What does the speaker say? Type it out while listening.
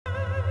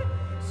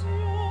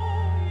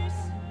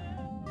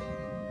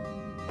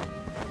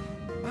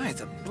By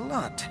the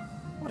blood!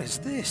 What is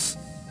this?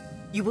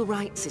 You were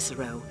right,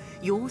 Cicero.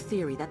 Your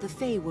theory that the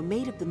Fae were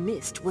made of the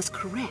mist was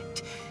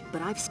correct,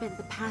 but I've spent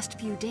the past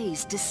few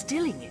days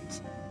distilling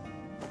it.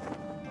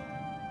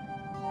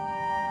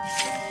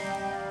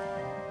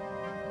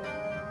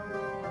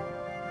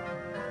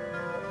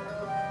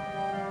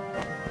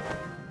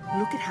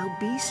 Look at how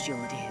bestial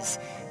it is.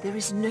 There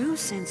is no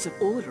sense of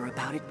order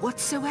about it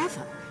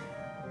whatsoever.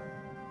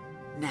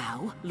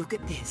 Now, look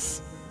at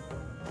this.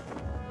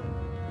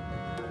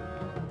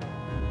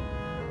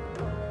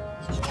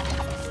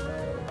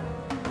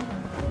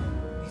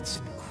 It's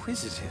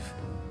inquisitive.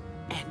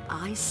 And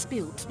I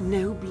spilt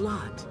no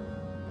blood.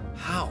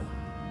 How?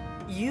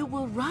 You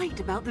were right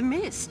about the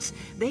mists.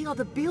 They are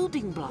the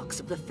building blocks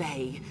of the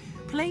Fae.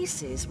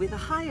 Places with a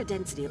higher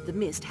density of the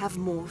mist have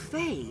more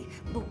Fae,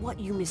 but what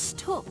you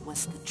mistook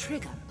was the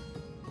trigger.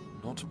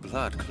 Not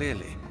blood,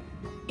 clearly.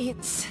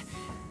 It's...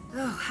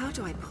 oh, how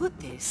do I put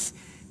this?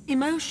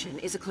 Emotion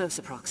is a close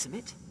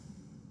approximate.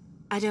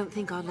 I don't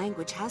think our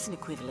language has an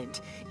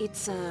equivalent.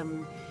 It's,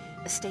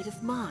 a state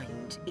of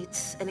mind.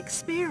 It's an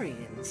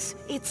experience.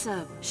 It's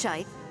a...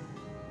 Scythe?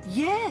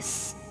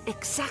 Yes,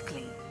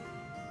 exactly.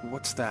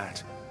 What's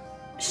that?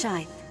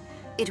 Scythe.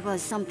 It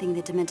was something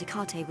the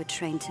Dementicate were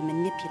trained to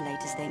manipulate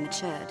as they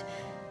matured,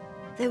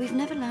 though we've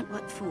never learnt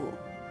what for.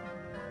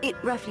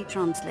 It roughly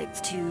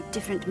translates to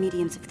different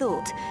mediums of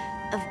thought,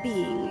 of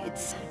being.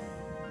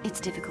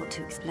 It's difficult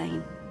to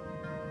explain.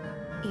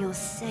 You're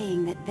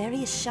saying that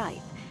various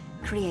Scythe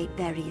create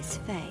various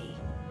Fae?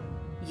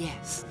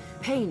 Yes.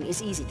 Pain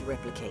is easy to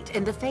replicate,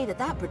 and the Fae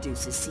that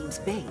produces seems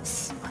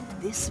base.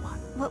 But this one...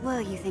 What were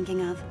you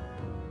thinking of?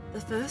 The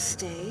first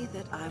day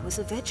that I was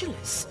a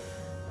Vegelus.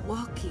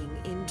 Walking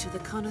into the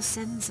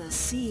Conoscenza,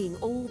 seeing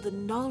all the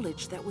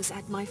knowledge that was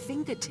at my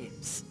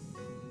fingertips.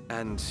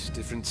 And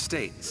different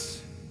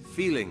states,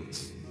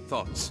 feelings,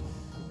 thoughts,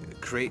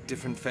 create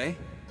different Fae?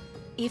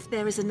 If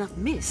there is enough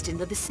mist in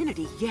the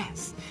vicinity,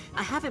 yes.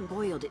 I haven't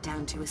boiled it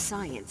down to a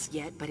science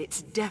yet, but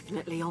it's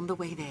definitely on the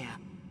way there.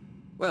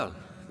 Well,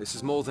 this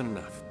is more than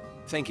enough.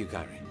 Thank you,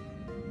 Kyrie.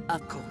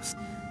 Of course.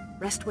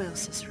 Rest well,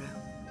 Cicero.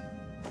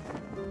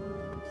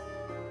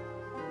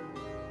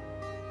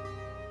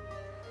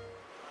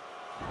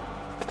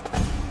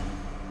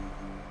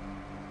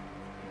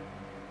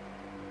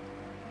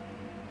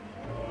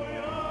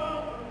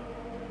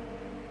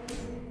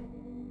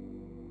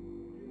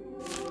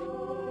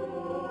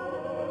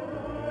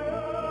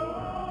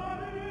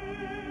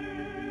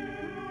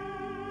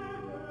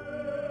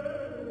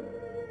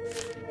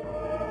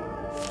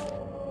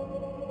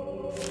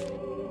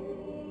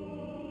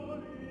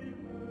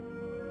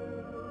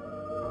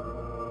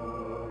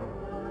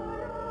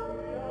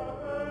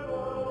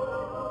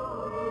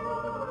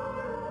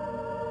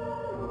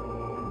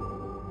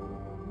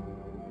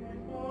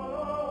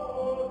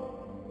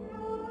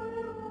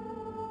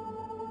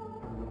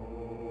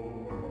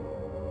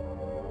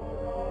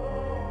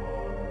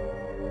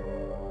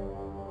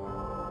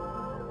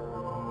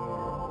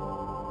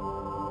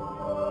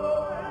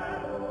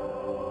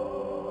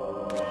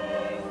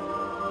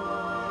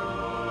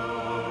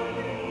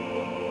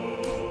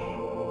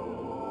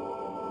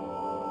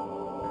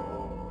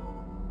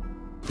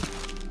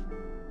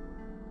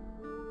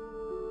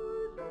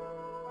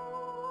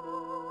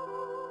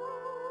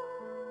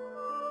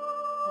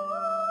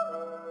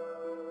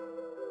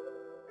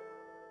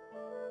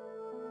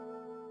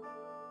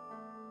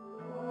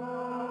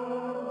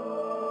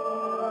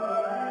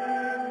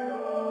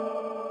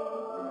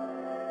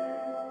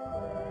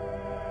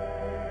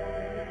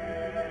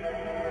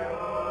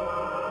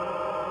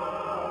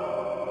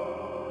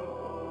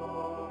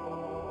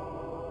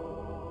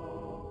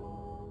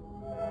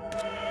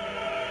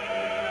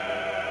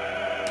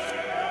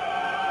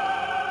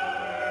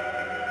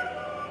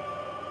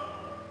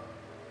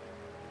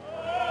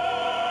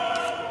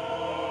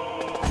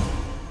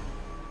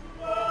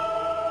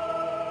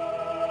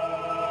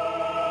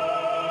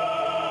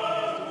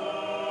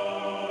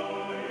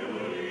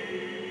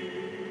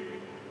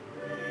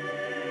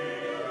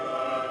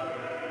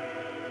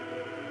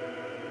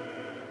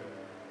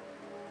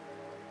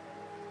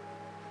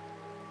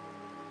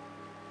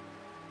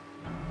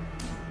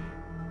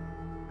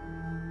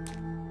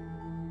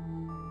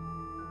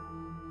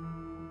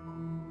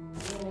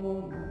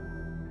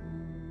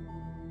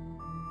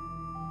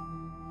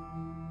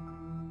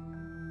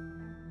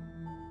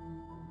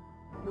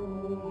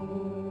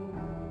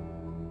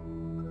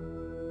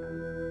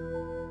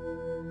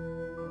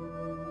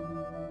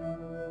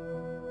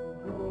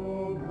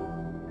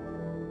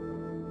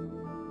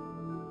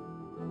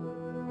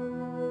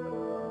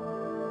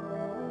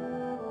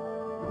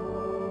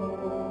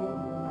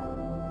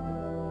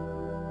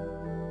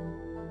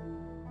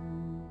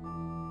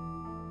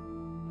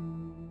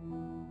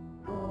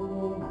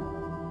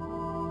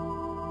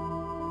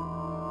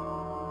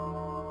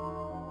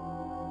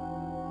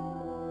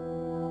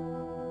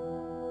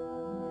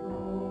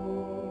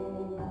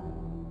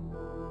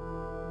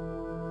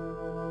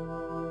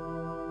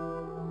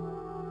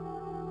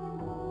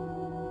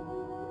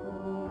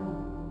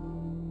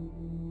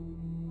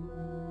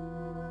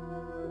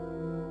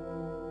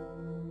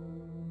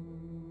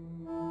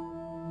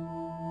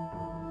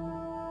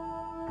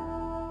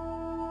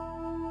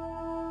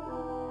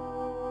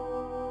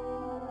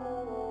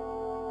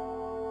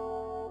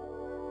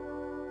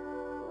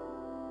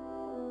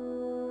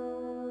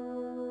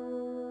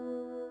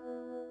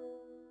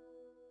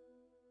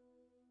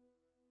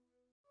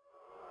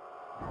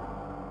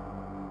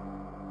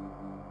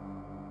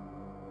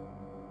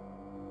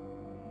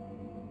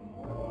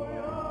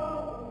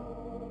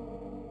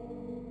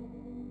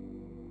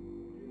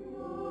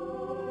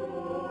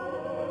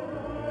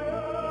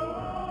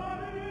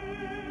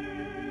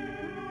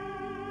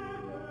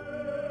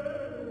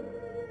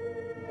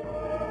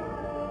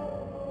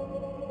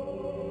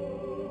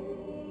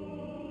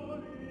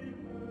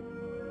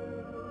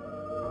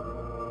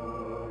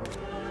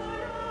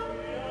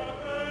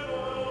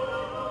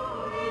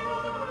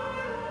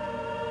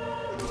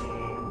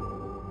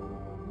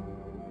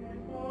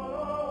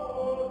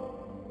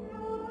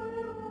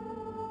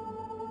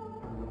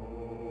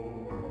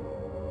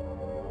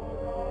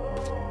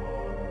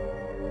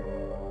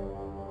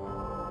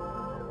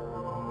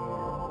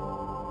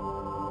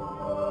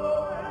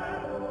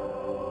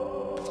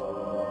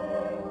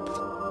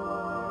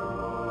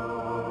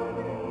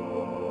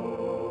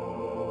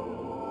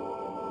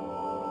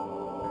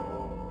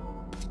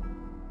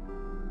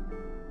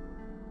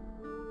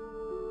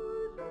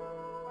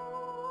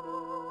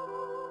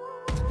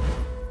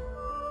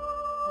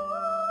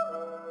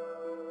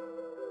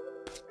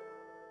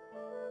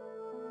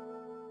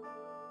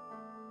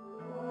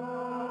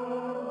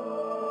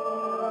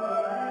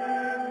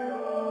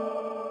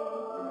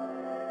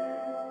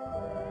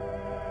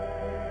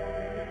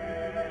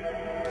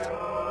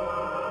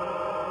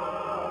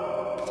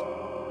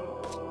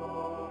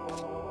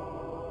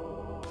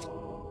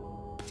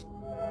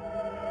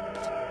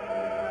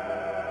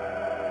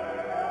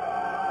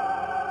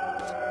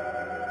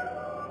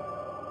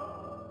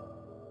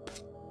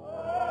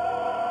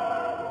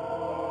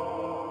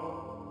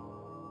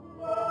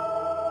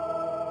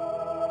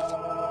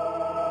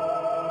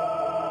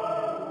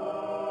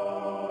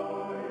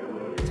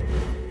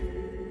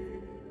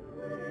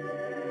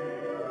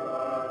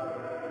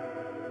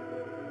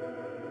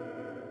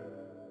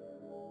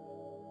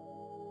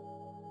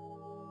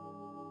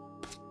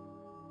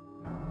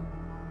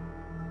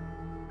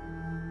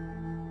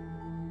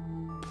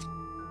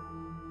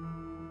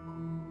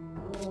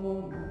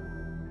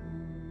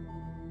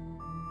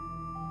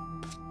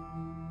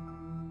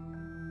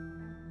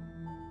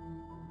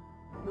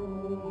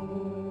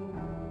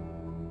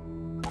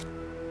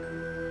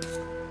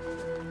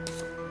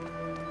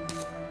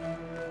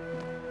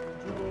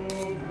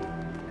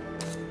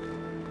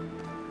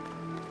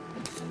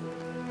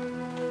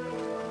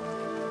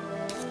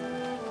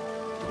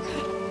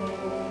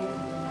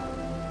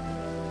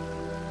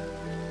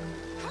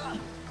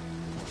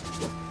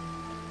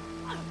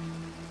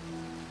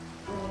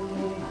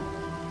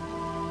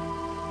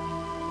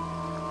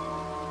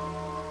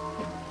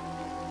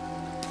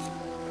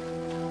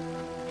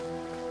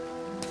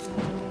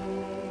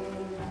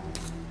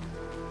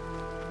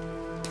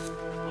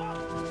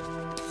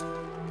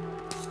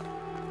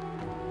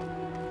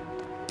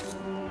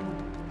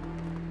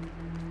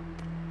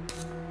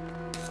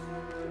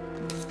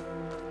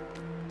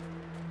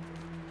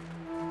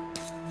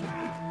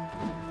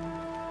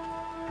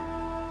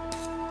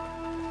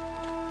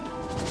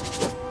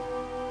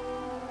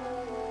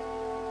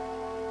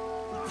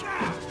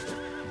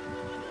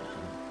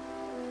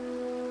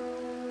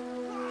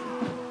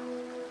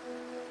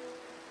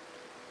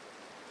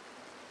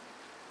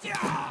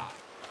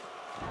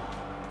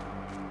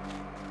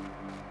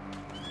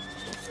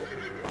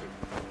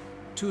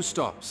 Two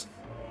stops.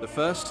 The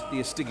first, the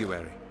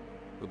Estiguary.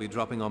 We'll be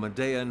dropping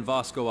Amedea and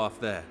Vasco off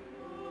there.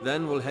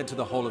 Then we'll head to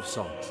the Hall of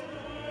Songs.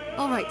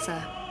 All right,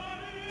 sir.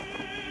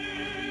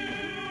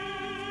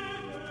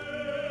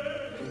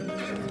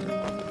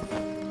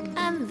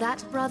 And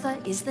that, brother,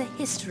 is the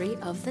history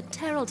of the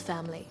Terrald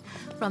family,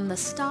 from the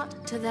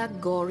start to their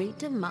gory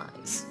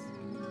demise.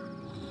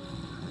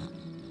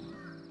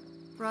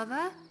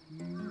 Brother?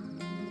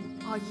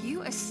 Are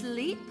you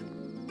asleep?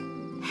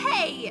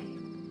 Hey!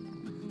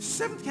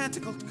 7th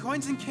Canticle,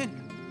 Coins and Kin.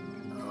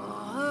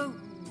 Oh,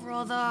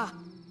 brother.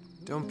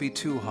 Don't be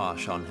too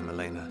harsh on him,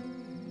 Elena.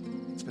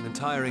 It's been a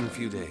tiring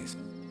few days.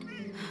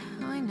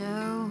 I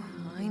know,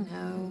 I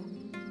know.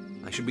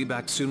 I should be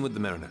back soon with the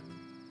Mariner.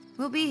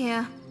 We'll be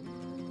here.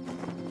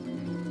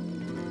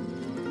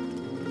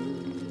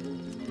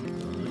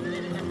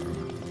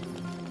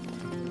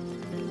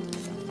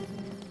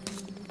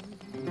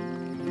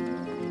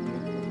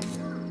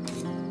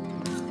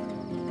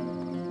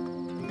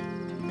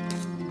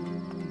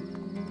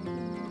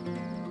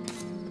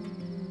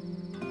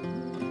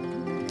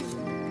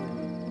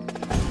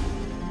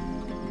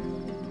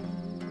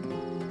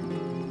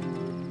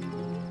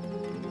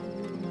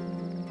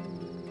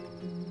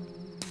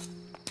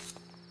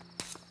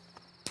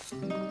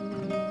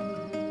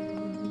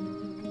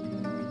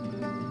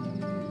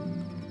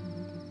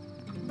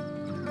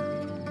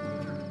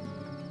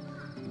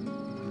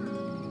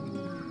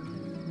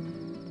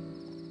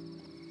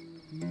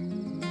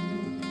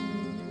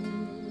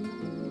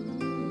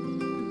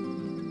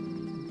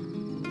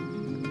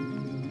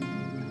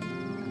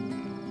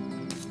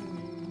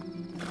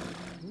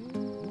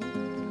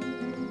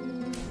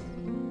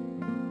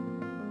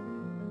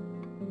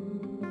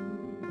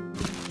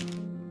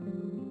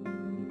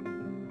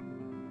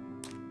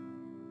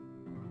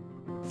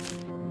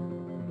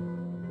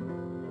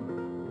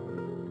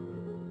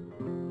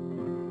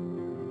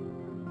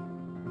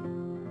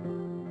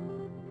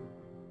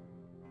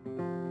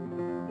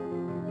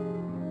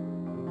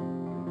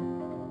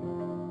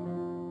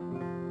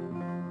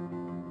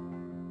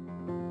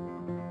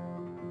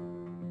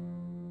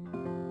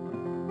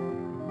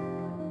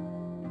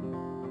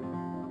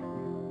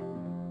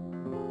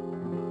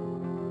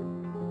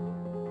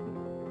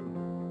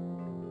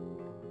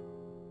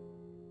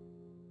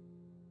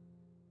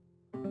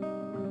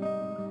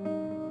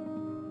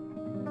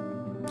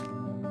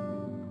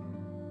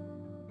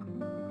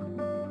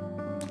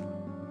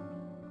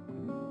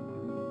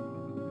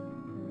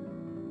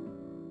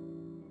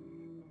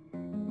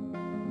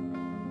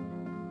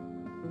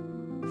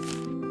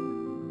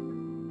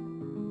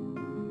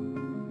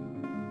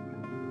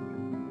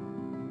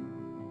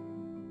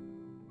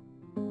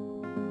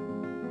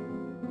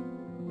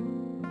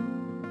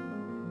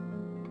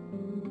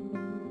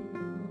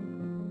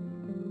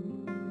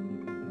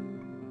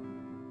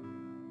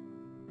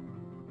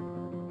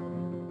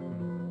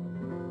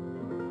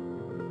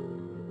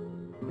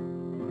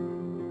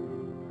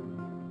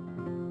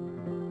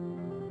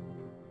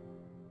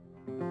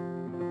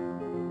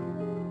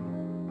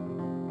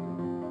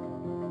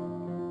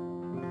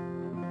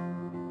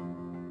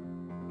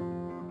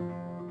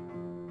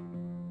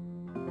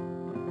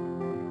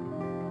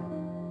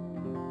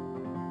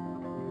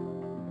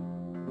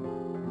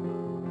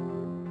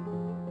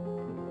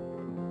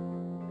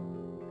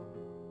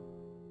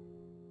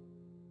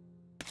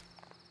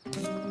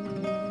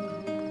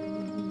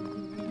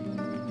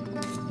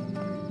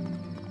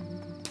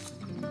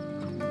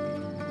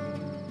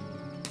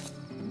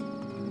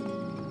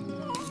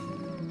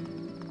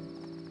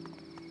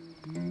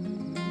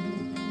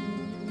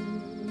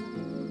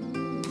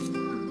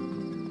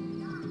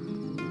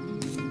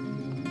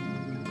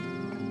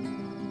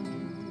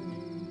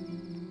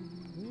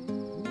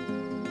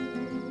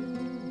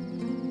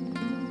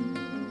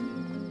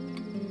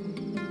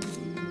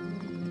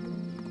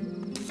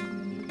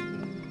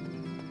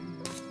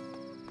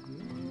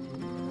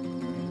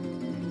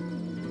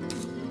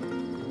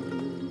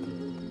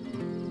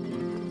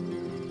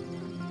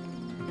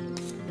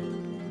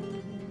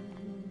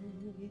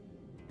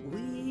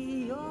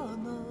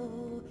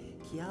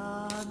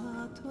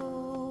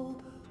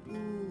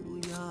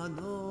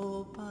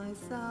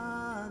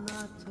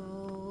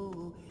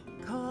 나토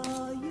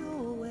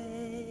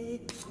가요에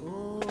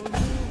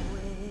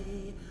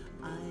고요에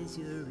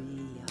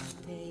아이즈리아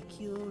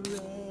테큐레야죠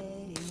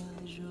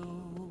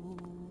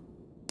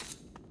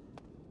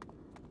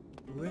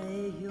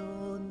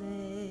레요네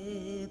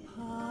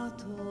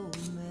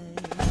파토메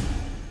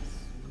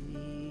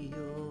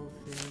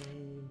스위요페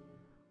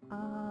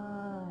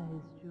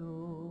아이즈죠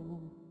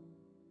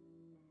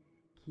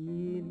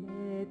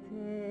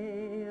Kilete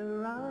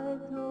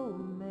raito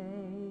me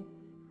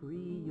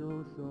frio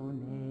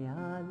sone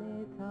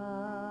aletajo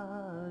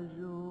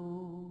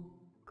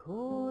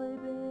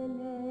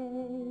koibele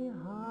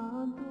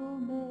hanto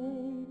me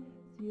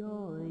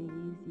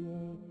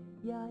sioisie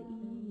ya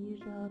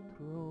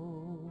ijatro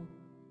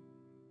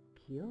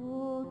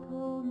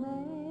Kyoto me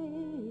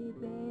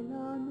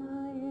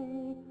belanae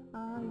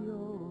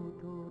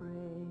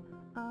ayotore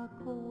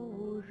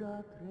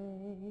akojatre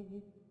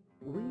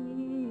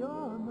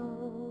Uyono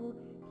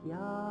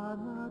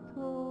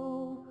Kyanato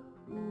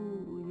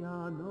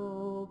Uyano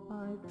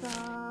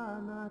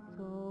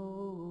Paisanato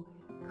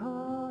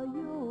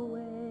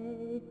Kayoe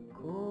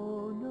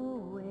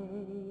Konoe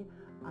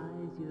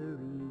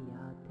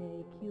Aizuria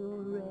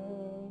Tekyureajo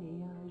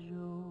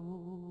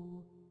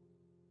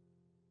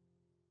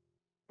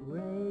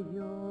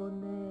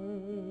Reyone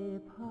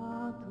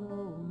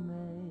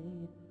Patome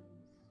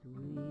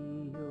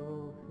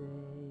Suiofe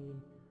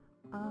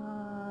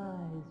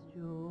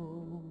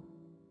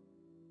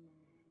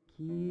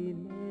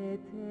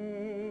Kilete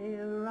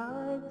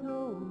raito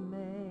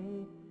me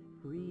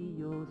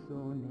frio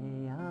sone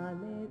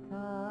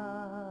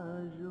aletajo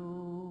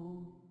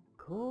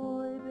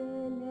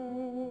koibele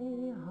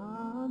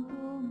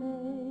hanto me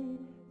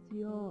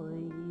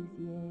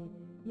sioisie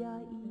ya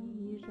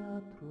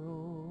ijatro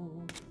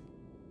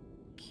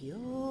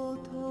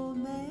Kyoto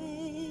me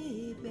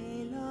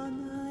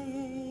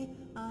belanae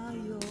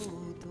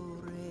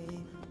ayotore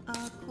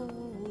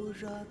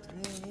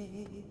akojatre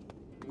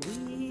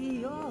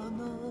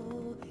Uyono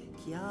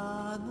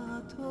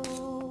Kyanato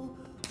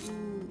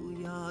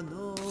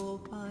Uyano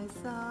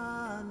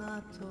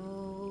Paisanato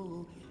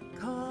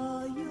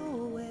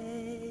Kayoe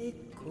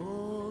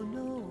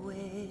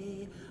Konoe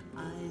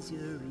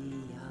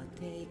Aizuria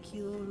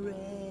Tekyureajo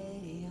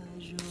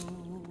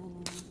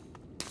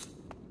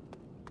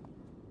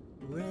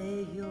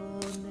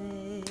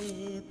Reyone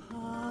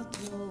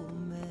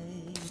Patome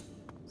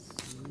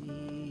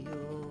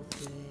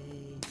Suiofe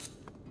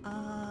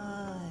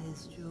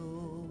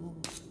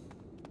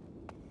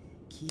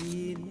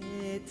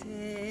Kilete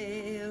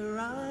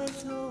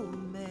raito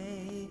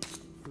me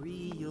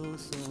frio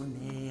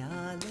sone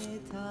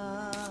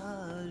aletajo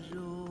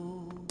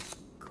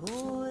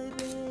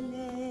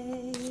koibele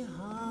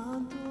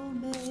hanto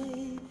me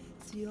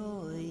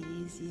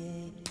sioisie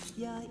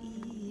ya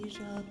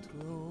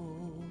ijatro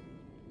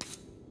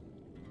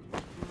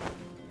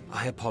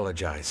I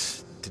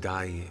apologize. Did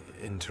I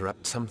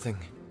interrupt something?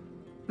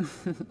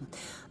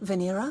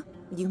 Venera,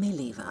 you may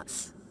leave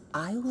us.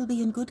 I will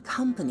be in good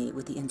company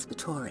with the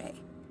Inspectore.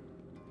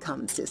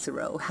 Come,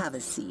 Cicero, have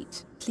a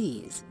seat,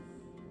 please.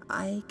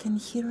 I can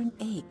hear an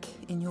ache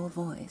in your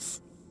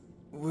voice.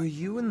 Were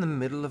you in the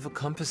middle of a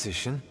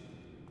composition?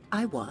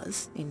 I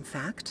was, in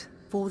fact,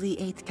 for the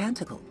 8th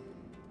canticle.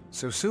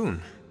 So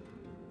soon?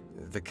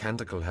 The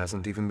canticle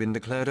hasn't even been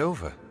declared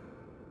over.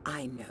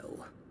 I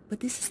know, but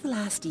this is the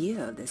last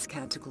year of this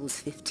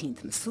canticle's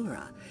 15th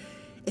Masura.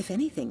 If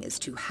anything is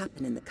to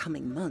happen in the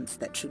coming months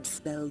that should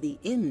spell the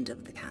end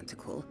of the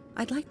canticle,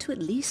 I'd like to at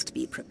least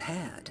be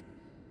prepared.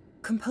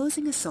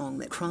 Composing a song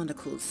that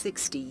chronicles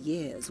 60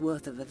 years'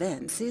 worth of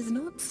events is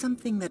not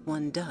something that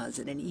one does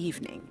in an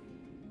evening.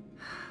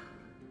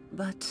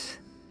 But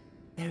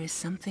there is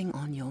something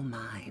on your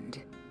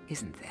mind,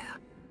 isn't there?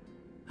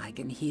 I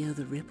can hear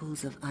the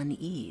ripples of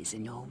unease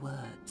in your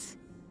words.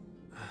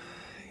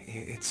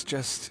 It's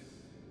just...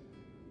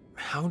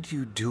 How do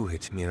you do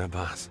it,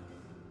 Mirabaz?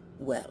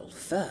 Well,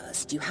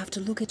 first, you have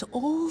to look at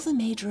all the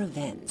major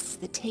events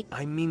that take...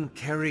 I mean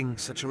carrying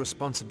such a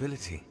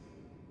responsibility.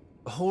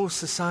 A whole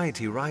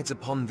society rides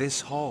upon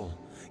this hall.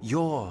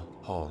 Your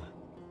hall.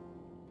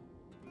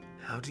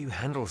 How do you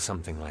handle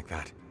something like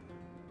that?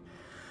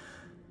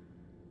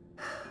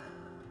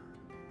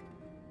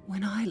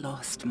 When I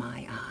lost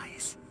my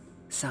eyes,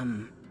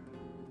 some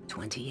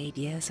 28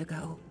 years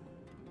ago,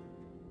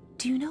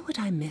 do you know what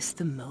I missed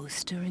the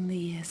most during the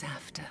years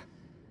after?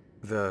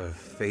 The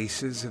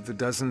faces of the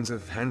dozens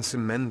of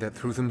handsome men that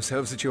threw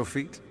themselves at your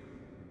feet?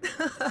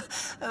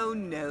 Oh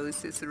no,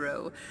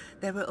 Cicero.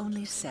 There were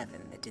only 7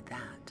 that did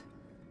that.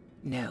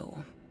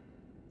 No,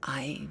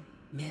 I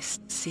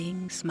missed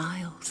seeing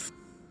smiles.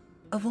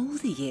 Of all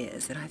the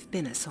years that I've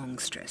been a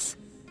songstress,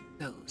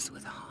 those were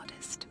the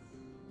hardest.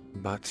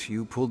 But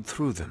you pulled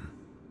through them.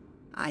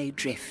 I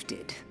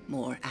drifted,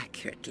 more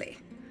accurately.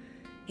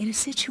 In a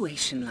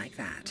situation like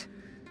that,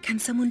 can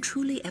someone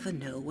truly ever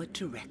know what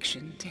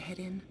direction to head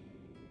in?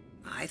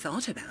 I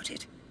thought about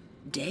it,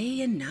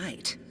 day and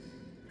night,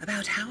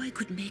 about how I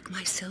could make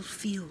myself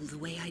feel the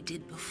way I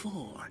did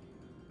before.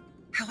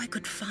 How I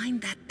could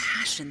find that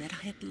passion that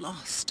I had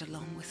lost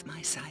along with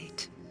my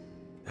sight.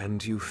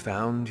 And you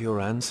found your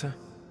answer?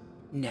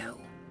 No.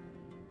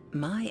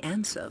 My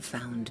answer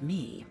found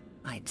me,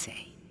 I'd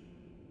say.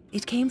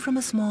 It came from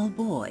a small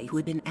boy who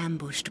had been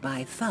ambushed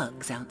by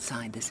thugs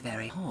outside this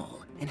very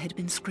hall and had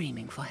been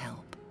screaming for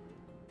help.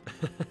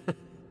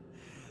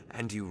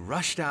 And you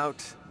rushed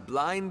out,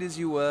 blind as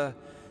you were,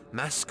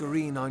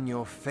 masquerine on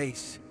your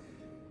face,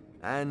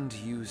 and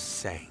you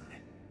sang.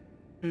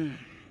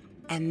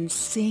 And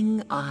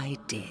sing I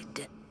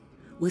did,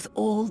 with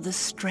all the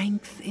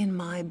strength in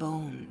my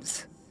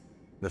bones.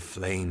 The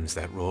flames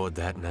that roared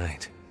that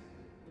night.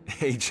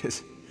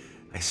 Ages.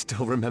 I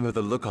still remember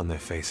the look on their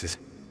faces.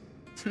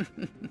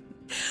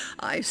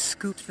 I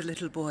scooped the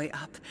little boy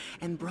up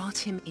and brought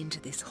him into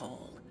this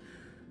hall.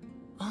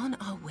 On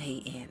our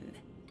way in,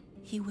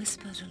 he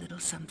whispered a little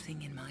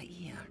something in my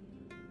ear.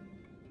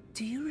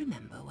 Do you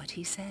remember what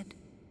he said?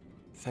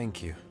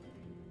 Thank you.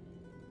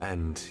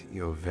 And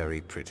you're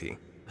very pretty.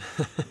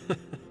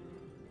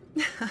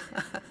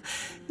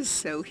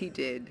 So he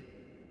did.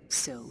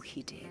 So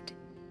he did.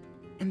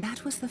 And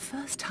that was the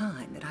first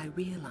time that I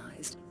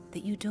realized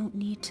that you don't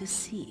need to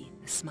see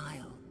a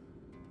smile.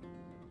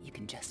 You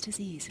can just as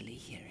easily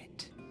hear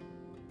it.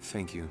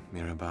 Thank you,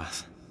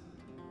 Mirabas.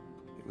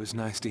 It was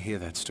nice to hear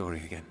that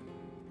story again.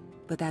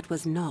 But that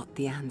was not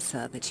the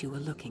answer that you were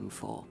looking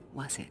for,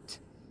 was it?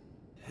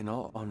 In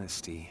all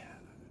honesty,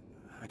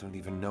 I don't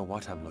even know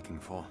what I'm looking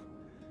for.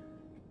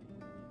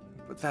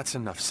 But that's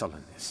enough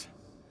sullenness.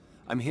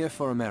 I'm here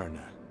for a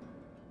mariner,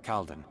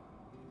 Calden.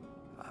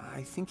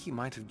 I think he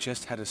might have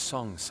just had a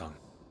song sung.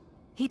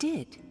 He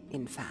did,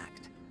 in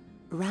fact.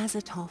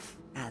 Razatov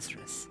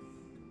Azrus.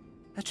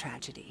 A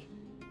tragedy.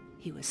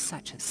 He was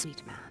such a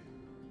sweet man.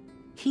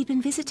 He'd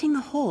been visiting the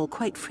hall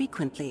quite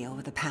frequently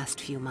over the past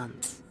few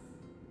months.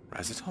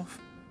 Razatov?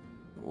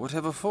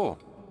 Whatever for?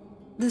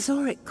 The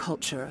Zoric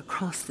culture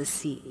across the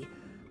sea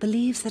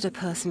believes that a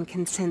person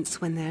can sense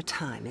when their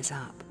time is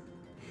up.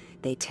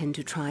 They tend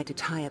to try to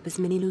tie up as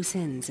many loose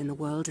ends in the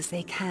world as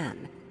they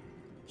can.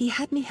 He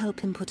had me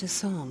help him put a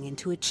song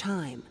into a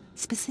chime,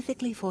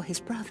 specifically for his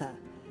brother,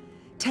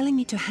 telling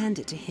me to hand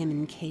it to him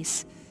in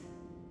case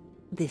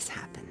this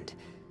happened.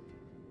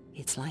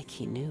 It's like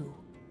he knew.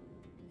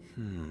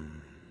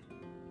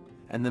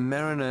 And the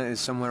mariner is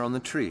somewhere on the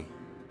tree?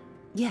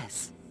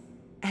 Yes,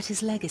 at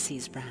his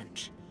Legacies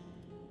branch.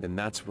 Then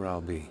that's where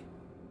I'll be.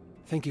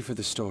 Thank you for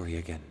the story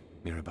again,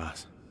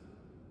 Mirabas.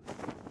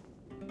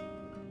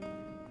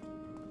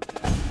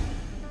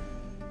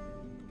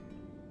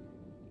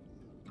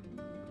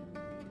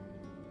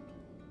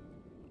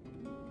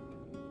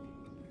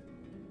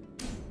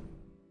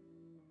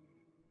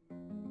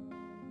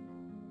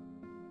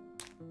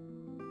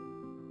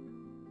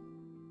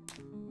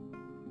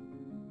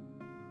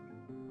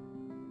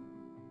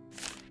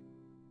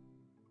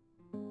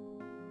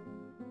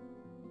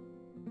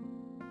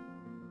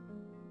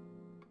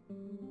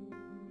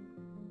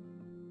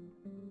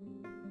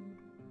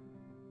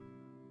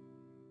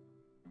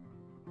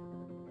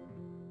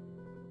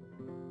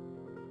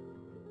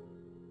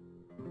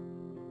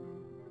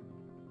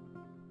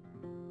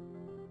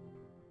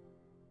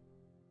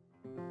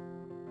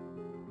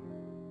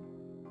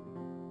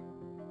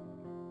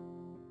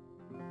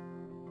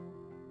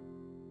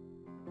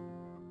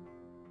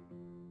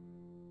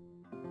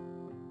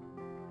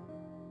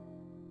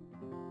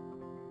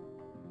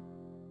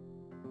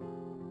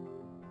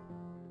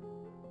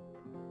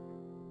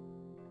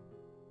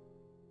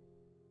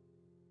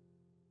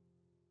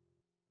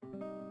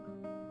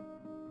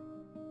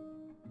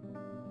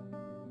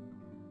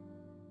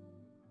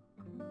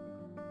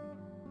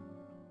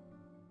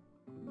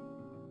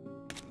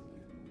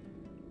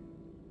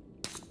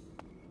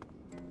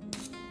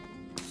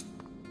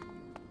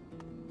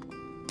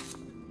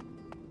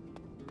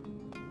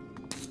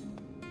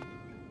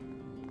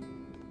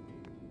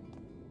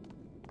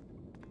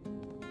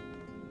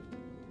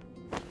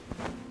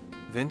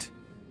 Vint?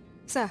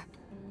 Sir,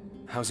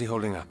 How's he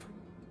holding up?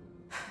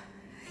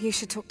 you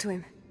should talk to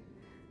him.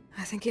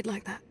 I think he'd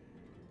like that.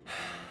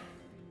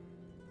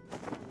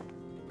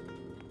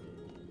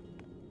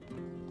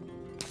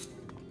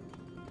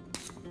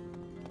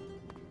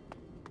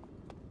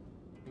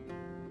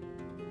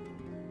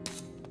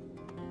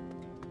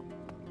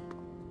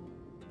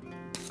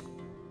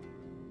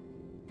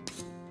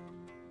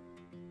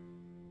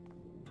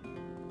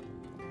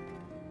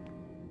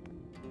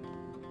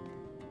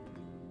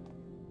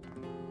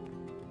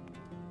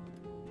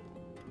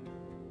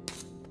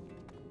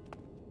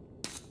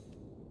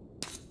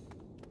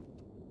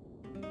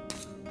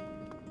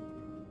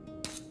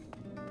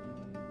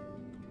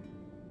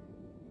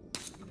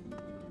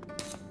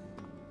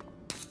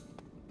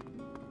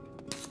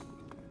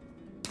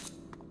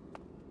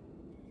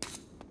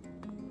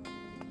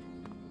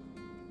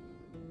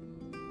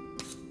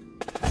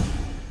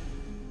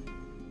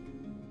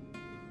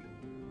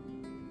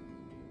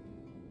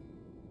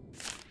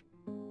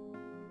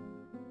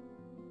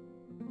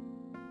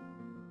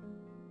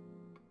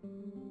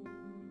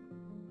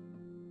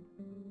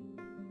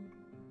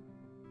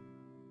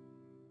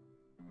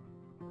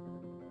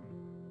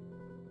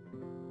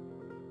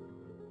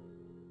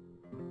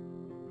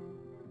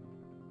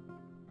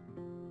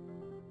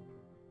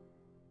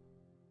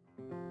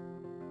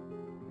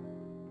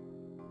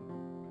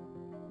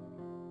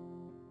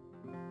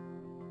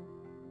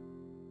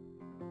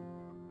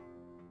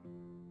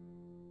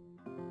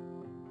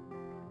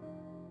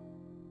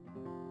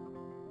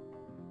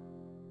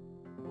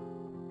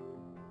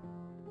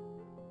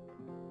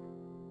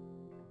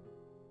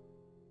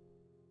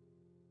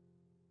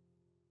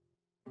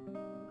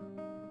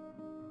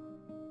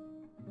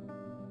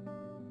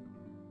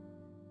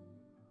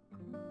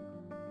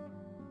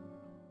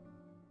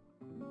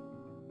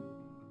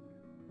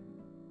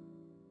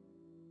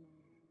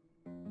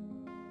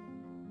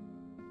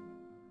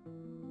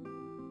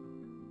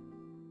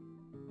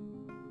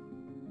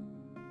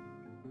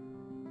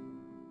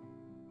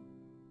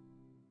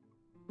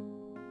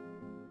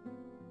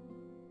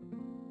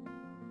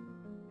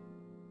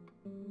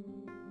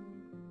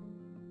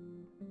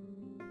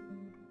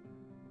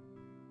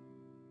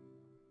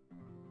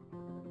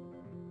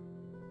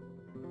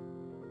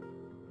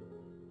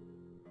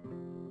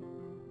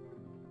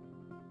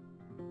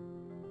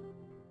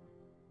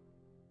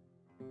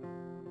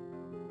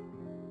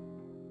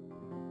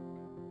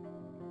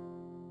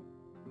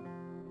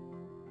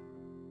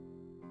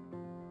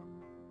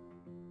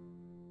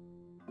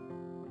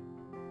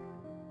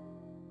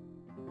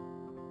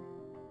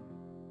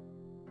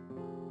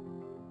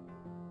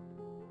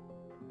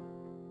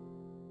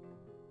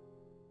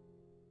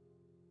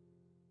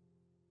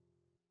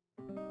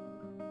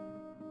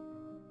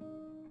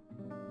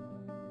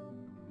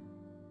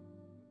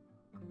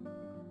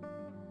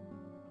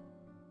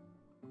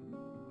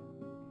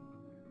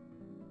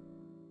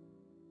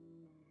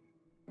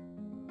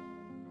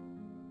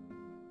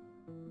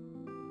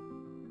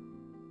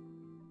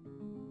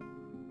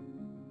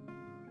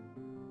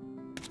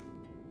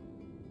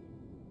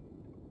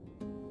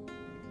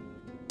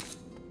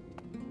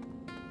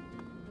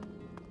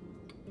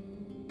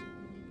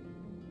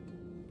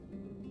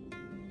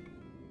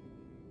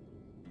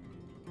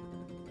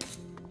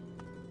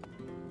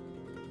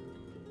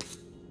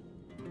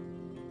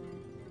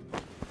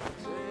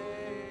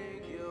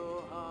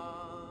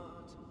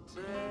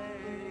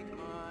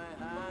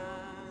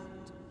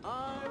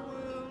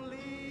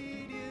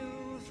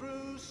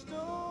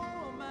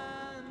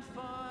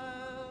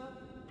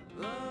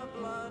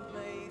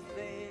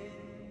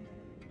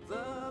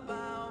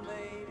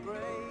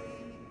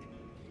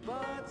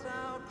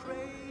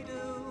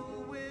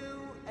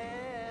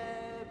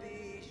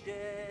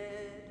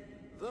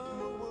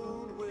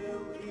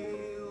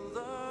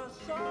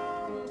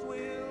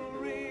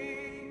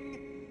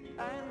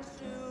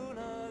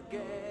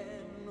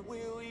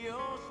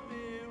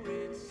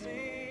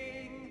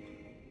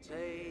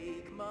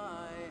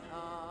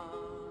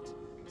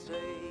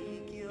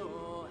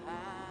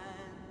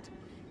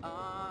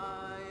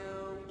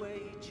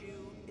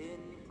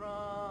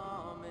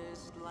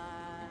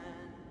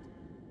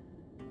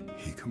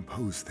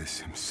 composed this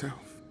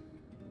himself.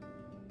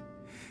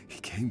 He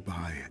came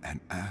by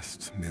and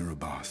asked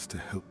Mirabas to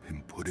help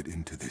him put it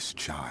into this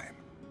chime.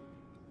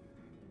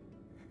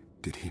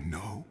 Did he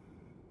know?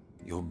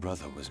 Your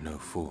brother was no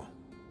fool.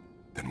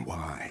 Then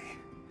why?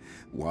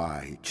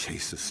 Why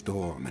chase a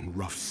storm and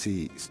rough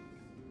seas?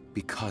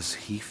 Because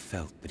he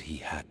felt that he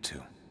had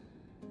to.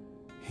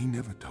 He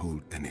never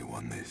told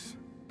anyone this,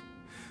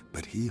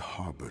 but he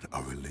harbored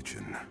a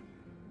religion.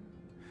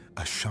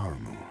 A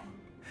Sharmu,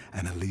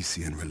 an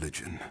Elysian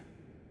religion.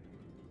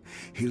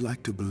 He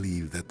liked to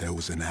believe that there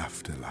was an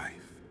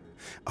afterlife,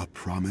 a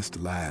promised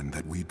land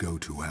that we'd go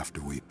to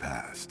after we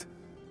passed.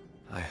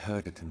 I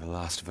heard it in the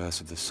last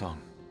verse of the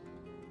song.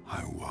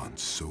 I want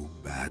so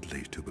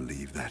badly to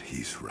believe that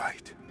he's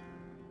right.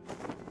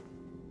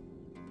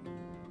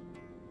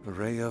 A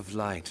ray of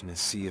light in a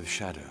sea of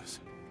shadows.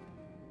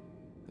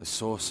 The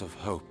source of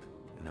hope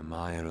in a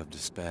mire of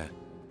despair.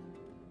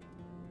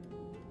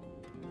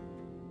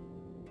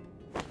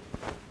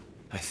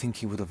 I think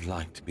he would have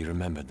liked to be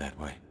remembered that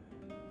way.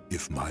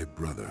 If my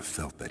brother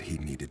felt that he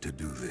needed to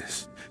do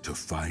this, to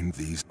find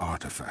these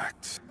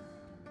artifacts,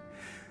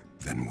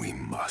 then we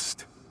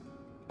must.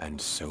 And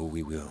so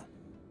we will.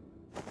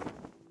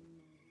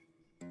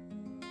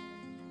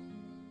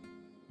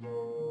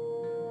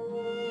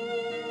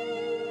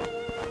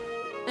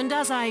 And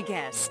as I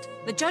guessed,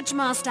 the Judge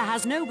Master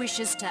has no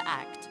wishes to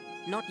act.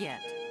 Not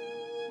yet.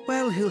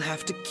 Well, he'll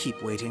have to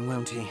keep waiting,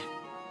 won't he?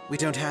 We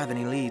don't have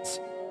any leads.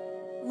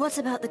 What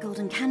about the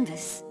golden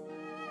canvas?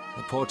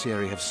 The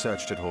portieri have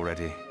searched it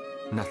already.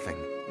 Nothing.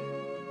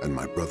 And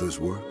my brother's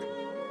work?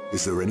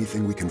 Is there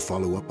anything we can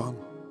follow up on?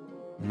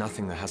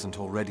 Nothing that hasn't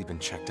already been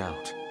checked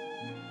out.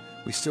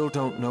 We still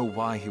don't know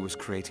why he was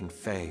creating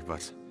Fae,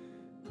 but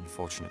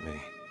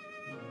unfortunately,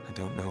 I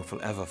don't know if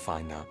we'll ever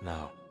find out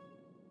now.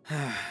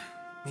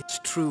 It's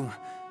true.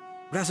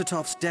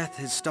 Razutov's death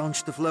has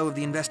staunched the flow of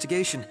the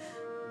investigation.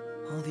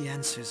 All the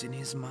answers in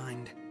his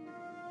mind.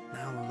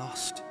 Now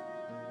lost.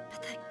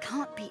 But that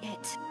can't be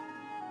it.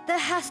 There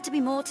has to be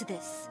more to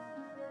this.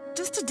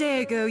 Just a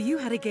day ago, you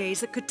had a gaze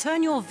that could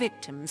turn your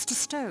victims to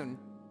stone.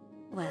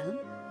 Well,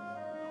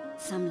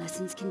 some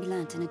lessons can be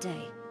learnt in a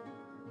day.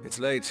 It's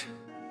late.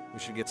 We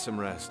should get some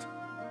rest.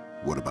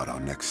 What about our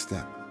next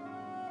step?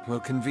 We'll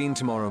convene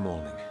tomorrow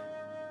morning.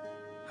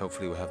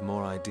 Hopefully we'll have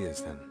more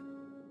ideas then.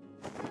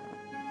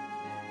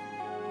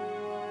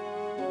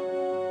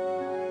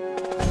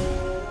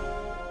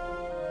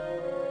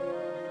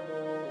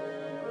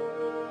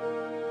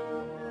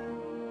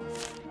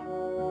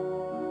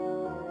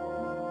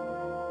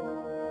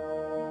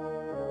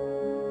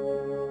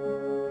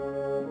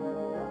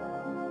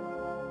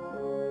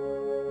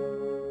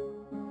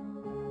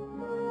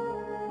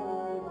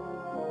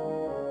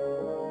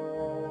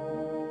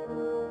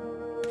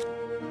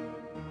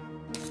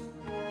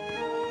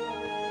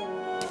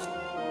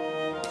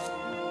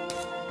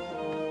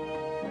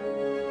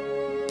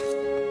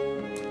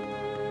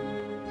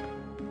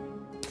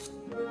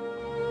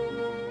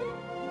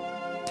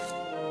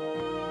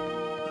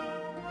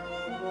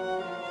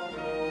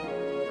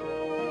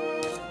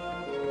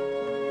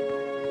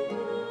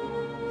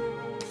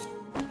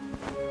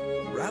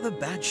 Rather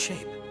bad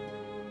shape.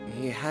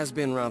 He has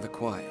been rather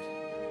quiet.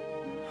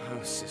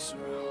 Oh,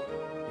 Cicero.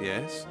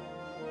 Yes?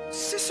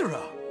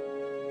 Cicero!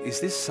 Is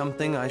this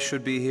something I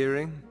should be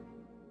hearing?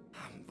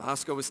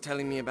 Vasco was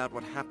telling me about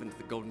what happened to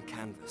the golden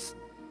canvas.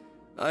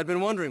 I'd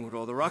been wondering what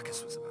all the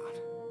ruckus was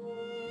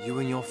about. You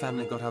and your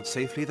family got out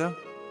safely, though?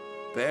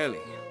 Barely.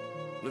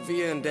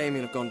 Livia and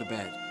Damien have gone to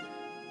bed.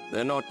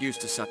 They're not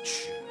used to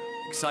such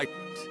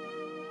excitement.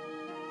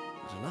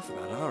 But enough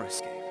about our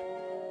escape.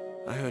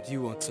 I heard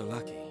you weren't so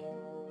lucky.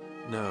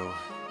 No,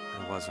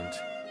 I wasn't.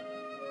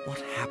 What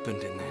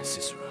happened in there,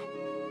 Cicero?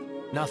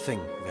 Nothing,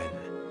 then.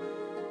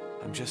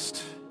 I'm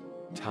just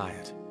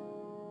tired.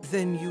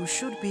 Then you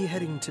should be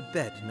heading to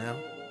bed now.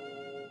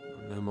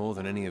 No more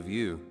than any of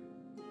you.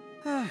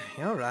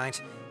 All right.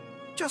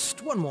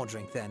 Just one more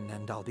drink then,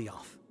 and I'll be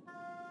off.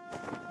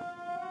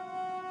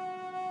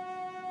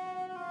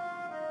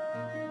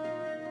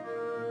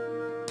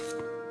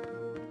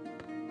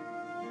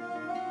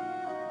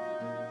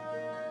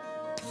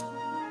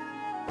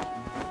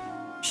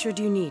 Should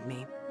you need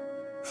me.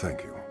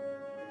 Thank you.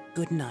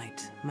 Good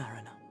night,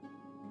 Mariner.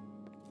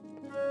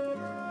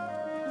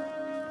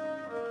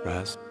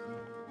 Raz?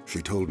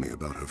 She told me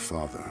about her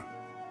father.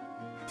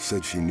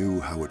 Said she knew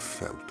how it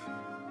felt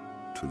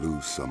to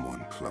lose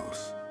someone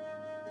close.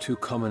 Too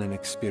common an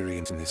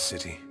experience in this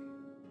city.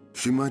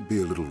 She might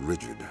be a little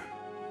rigid,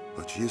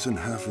 but she isn't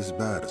half as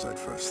bad as I'd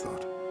first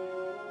thought.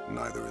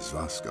 Neither is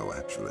Vasco,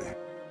 actually.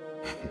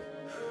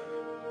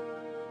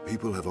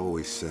 People have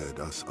always said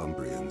us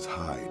Umbrians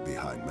hide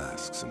behind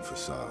masks and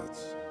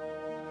facades.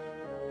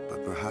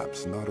 But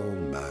perhaps not all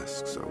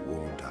masks are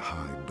worn to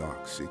hide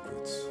dark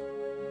secrets.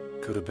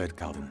 Go to bed,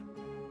 Calvin.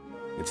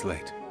 It's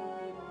late.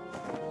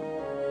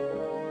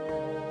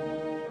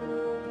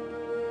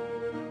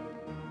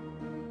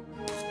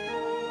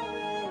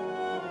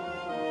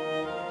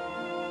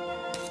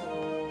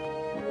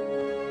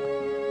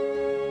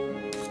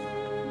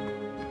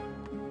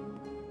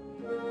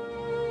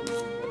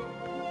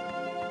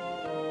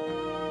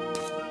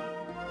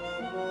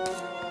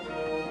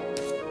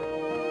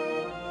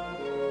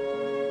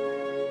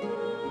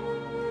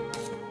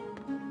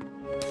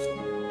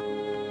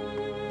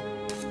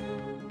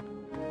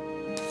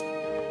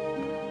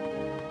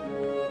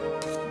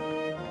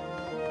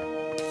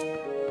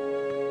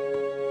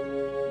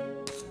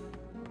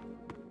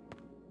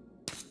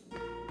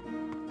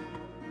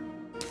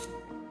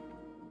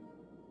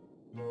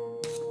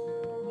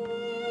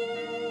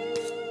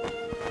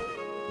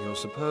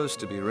 supposed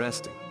to be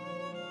resting.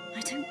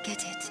 I don't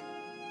get it.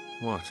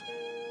 What?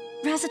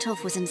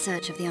 Razatov was in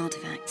search of the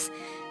artifacts.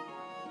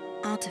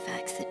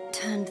 Artifacts that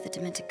turned the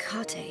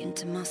Dimenticate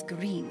into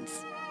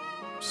Masquerades.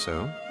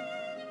 So?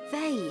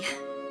 They...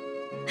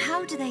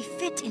 How do they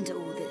fit into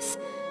all this?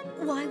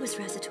 Why was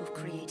Razatov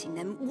creating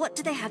them? What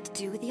do they have to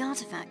do with the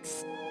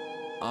artifacts?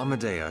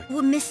 Amadea.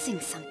 We're missing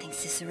something,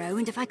 Cicero,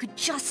 and if I could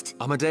just...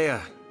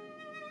 Amadea!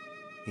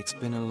 It's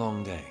been a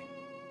long day.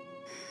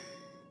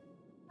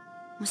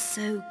 We're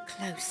so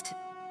close to...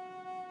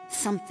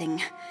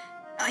 something.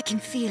 I can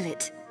feel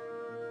it.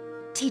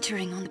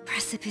 Teetering on the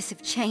precipice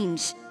of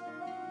change.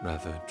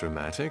 Rather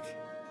dramatic?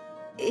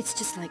 It's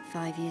just like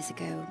 5 years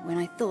ago, when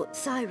I thought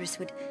Cyrus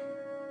would...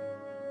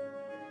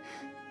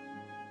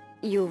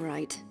 You're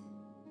right.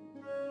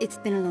 It's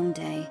been a long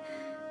day.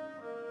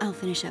 I'll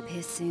finish up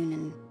here soon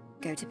and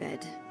go to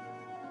bed.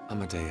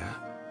 Amadea?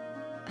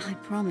 I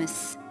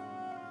promise.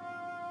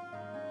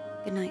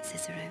 Good night,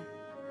 Cicero.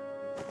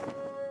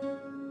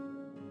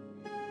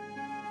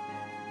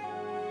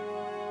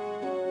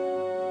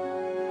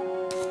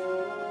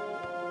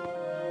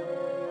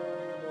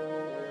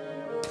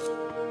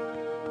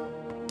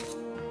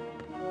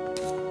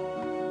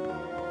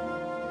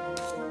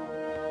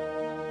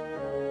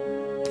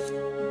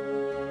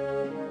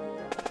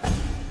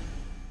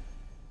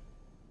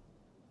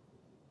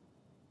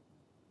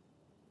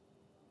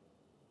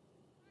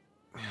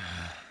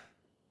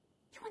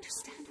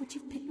 Understand what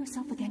you've pit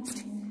yourself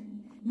against?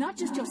 Not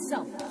just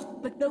yourself,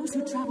 but those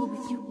who travel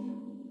with you.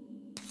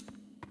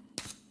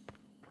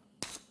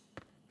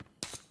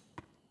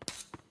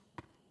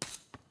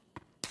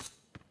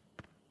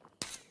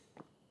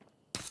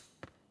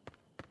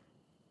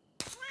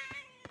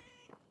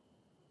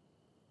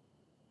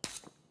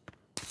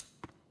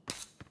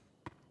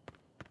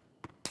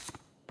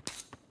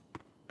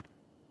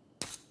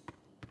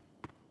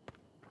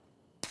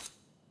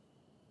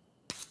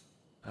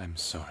 I'm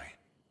sorry.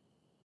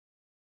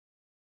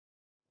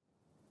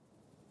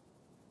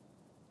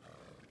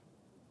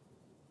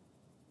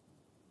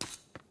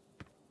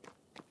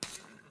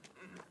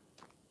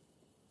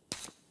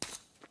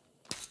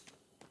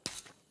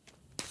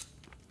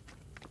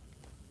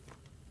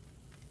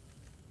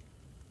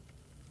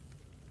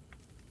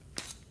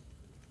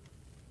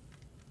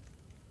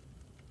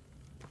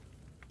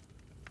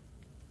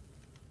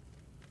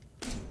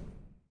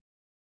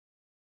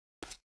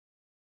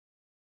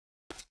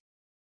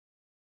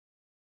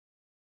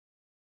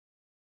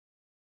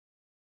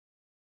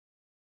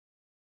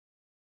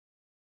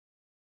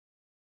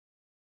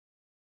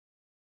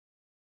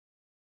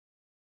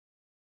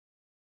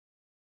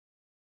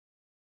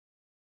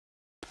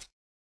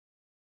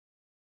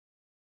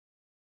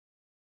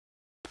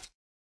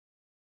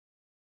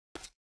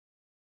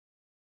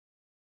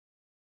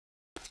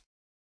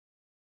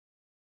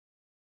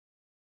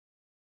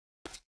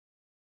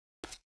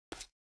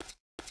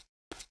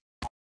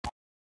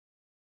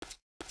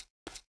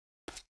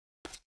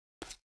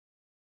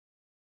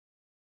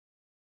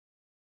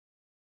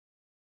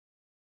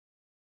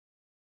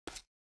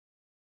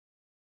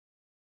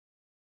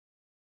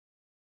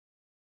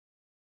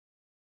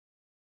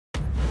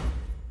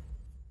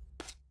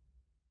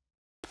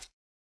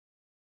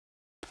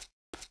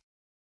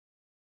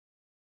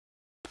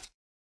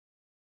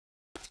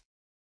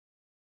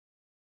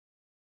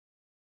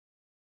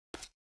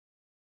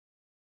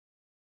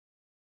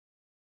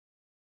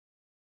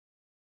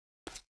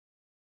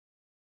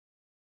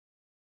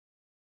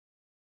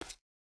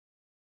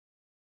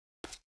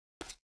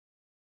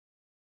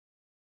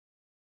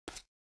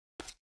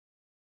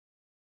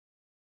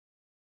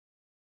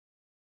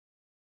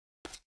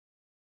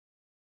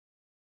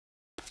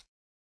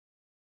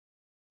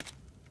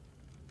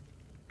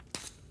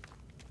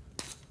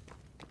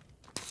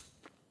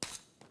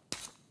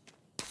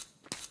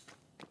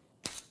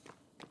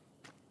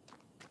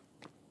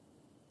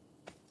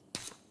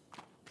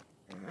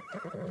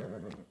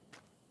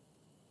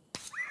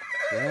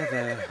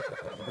 There.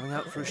 We're going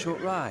out for a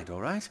short ride, all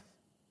right?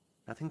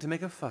 Nothing to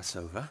make a fuss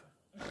over.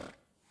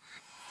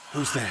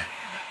 Who's there?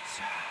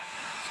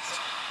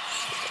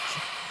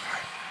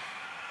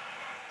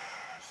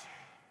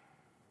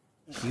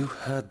 You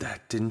heard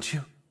that, didn't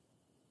you?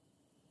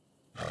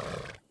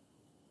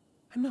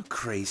 I'm not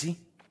crazy.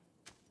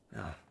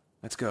 Now,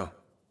 let's go.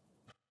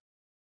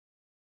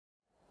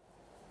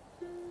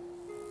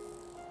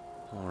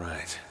 All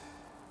right.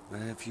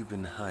 Where have you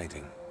been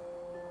hiding?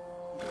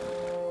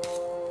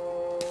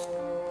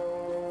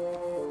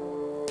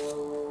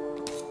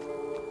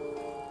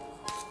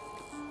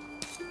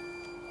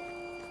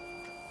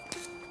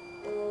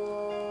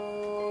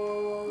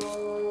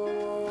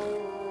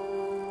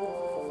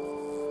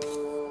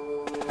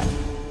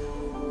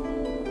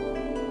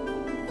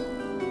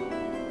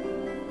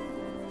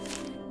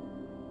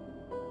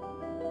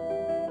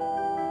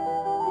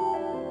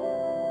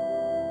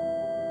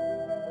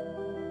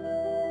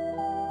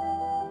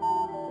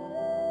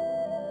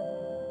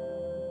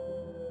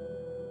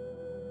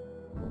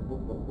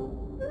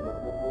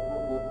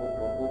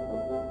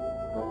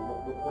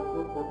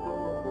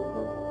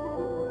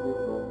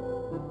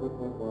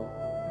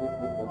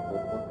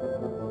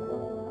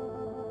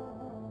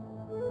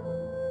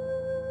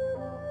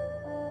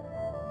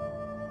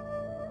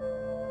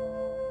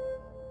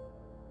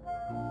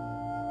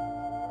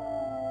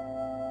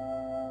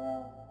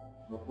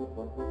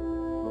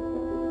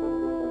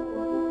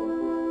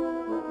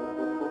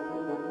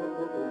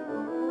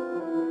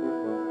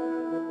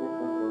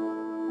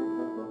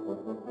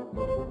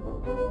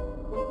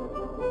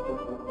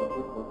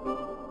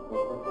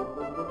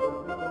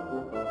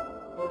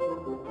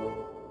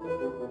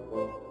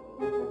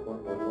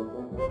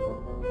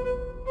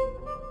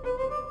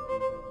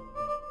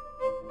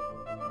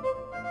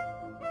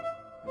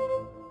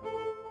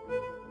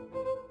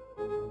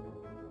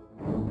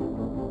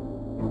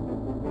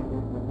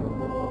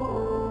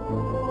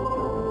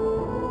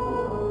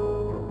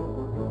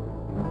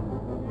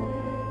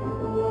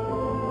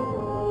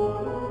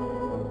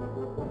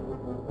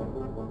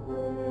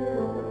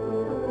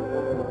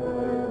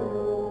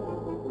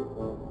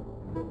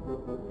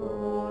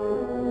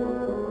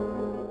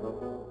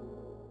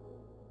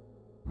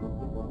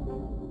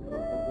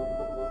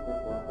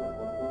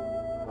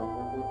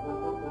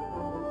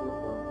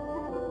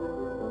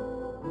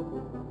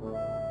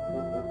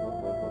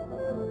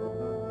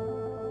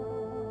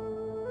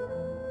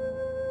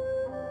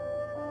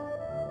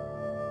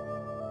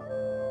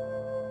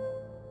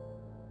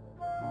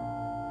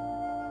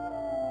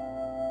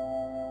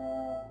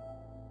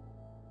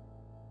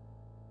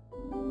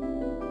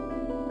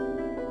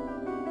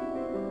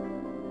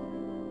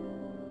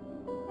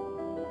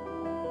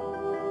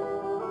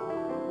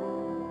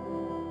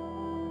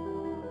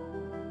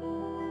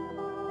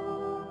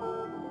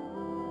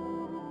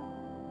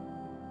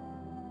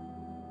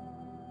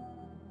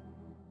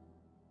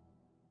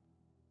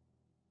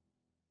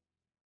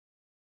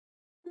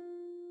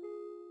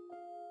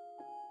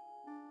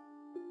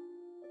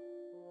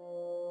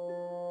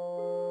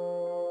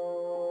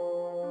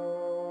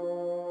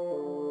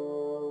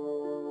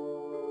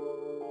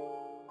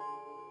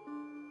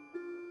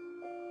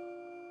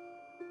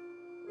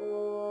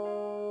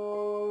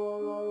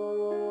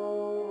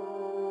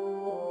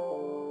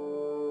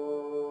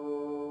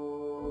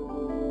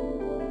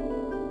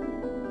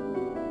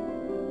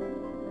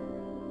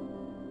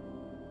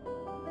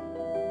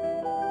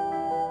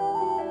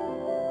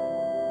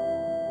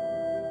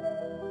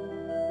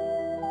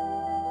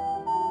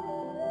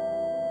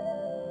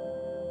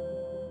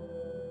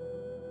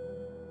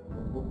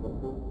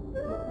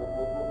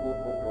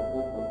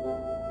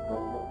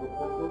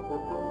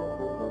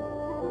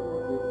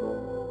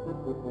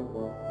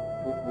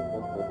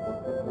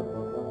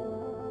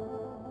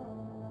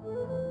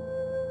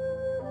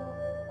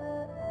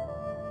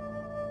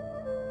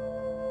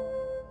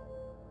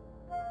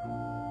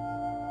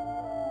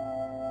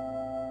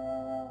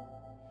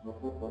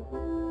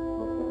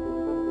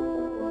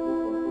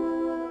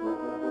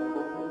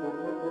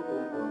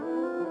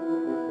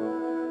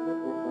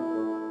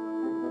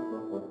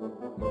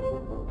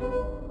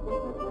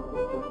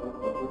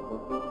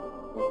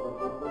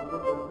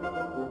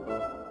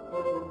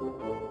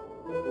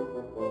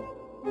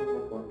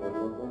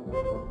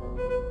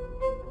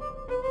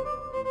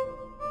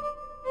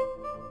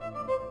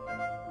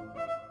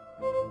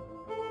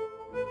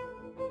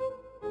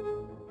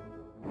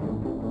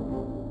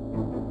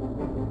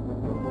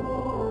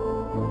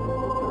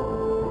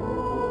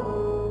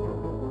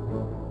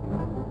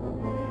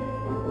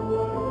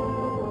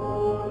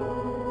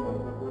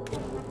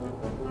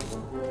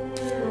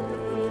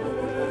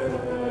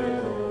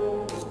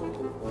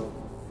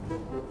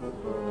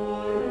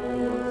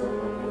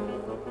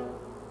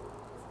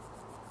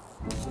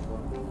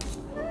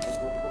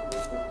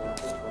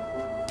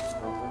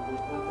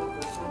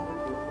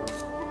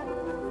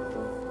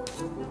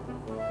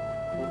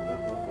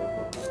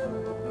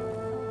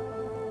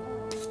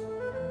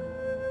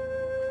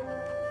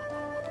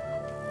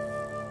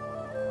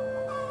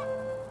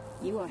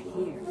 You are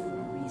here for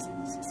a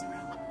reason, Cicero.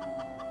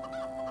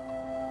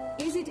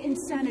 Is it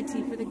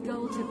insanity for the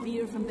gull to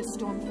veer from the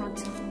storm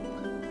front?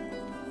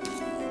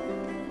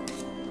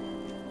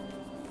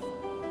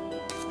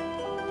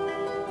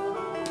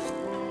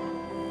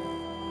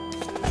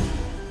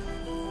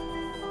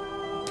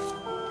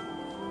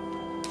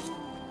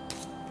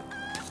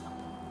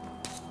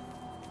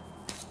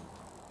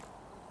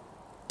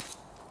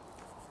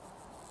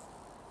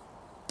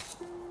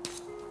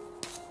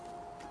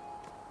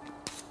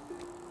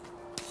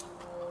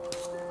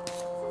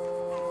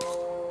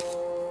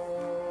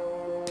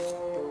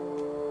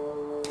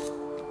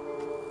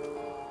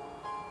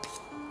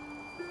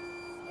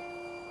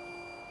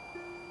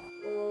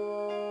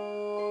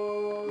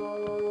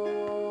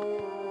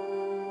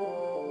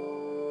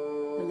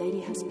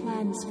 Has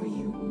plans for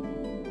you.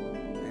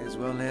 May as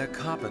well lay a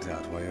carpet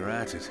out while you're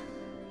at it.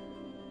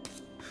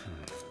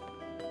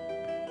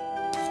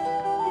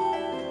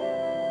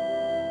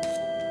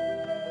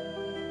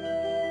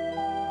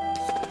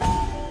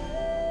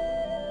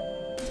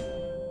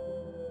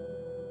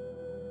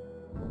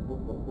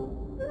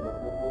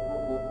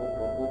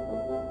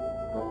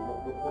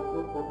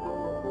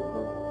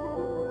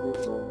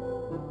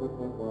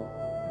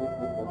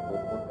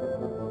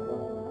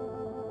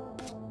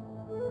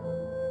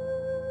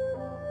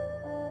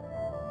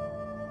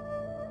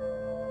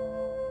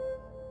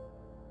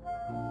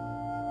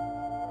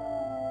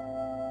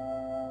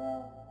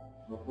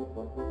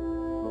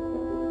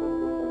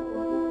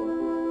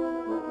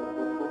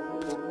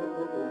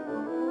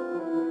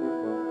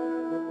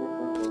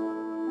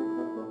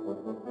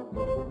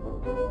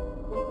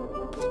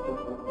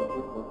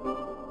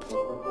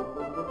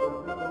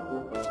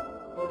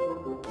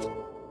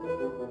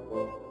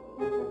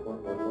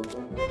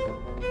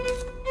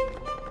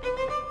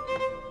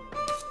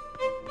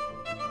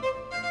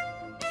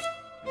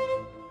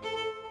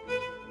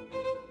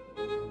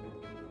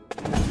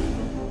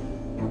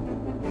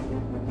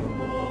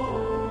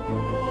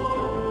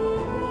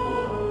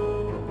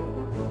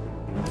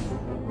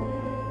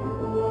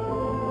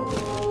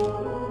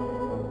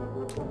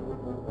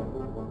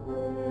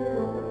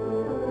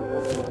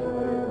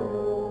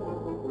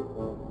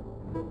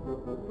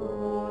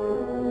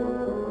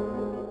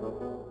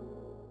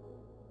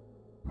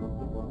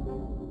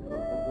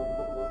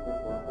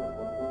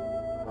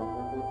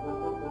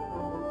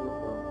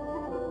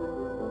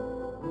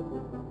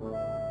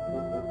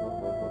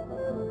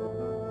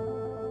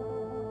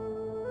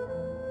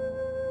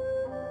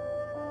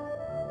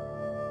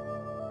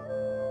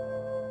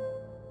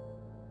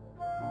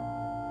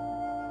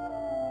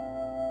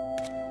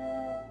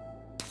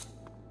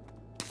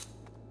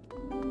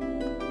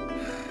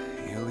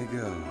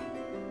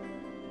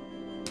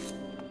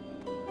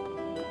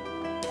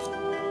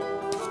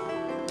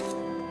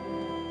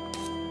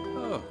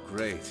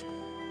 Great.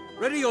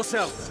 Ready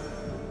yourselves!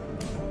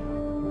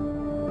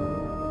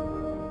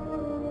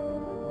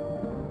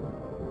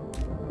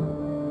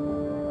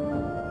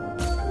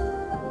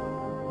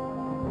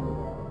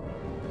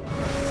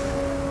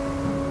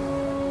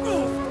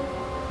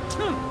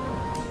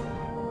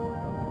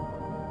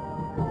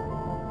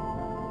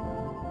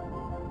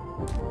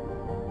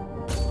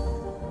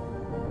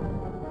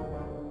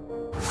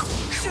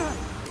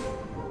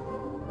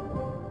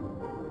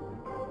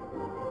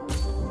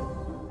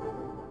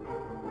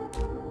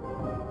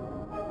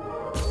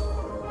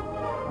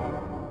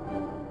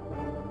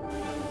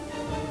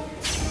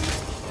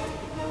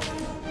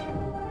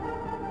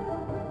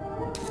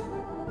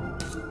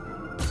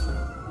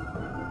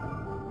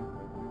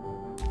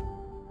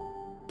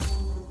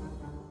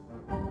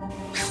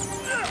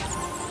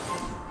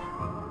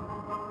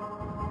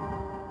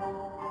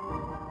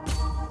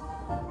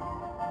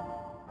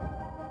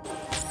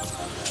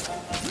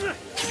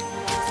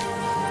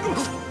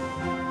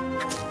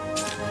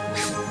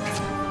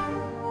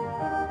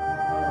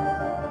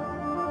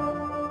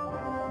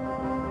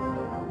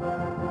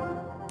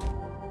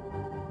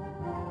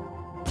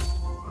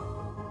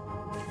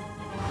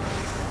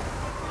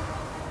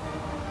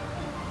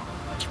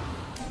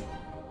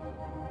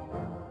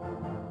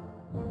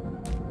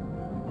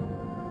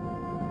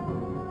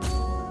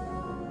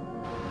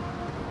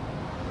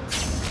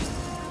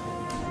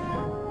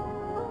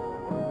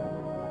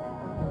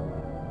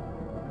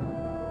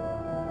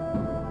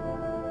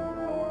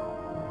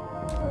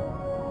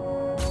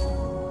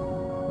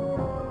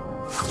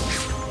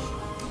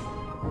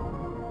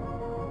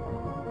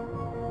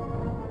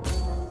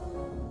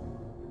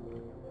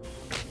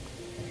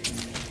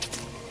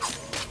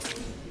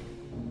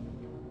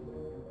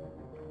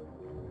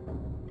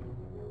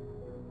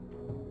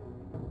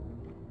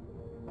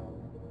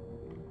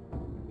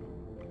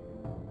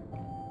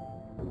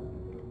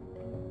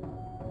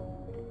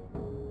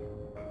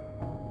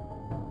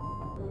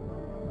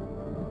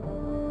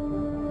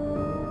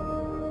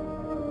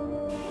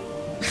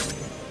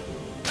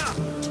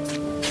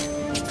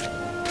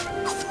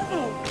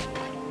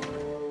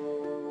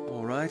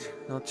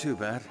 Not too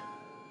bad.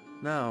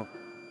 Now,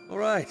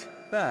 alright,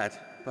 bad,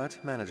 but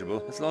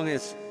manageable, as long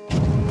as...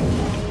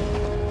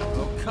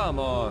 Oh, come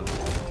on!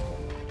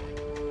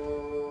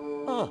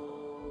 Oh.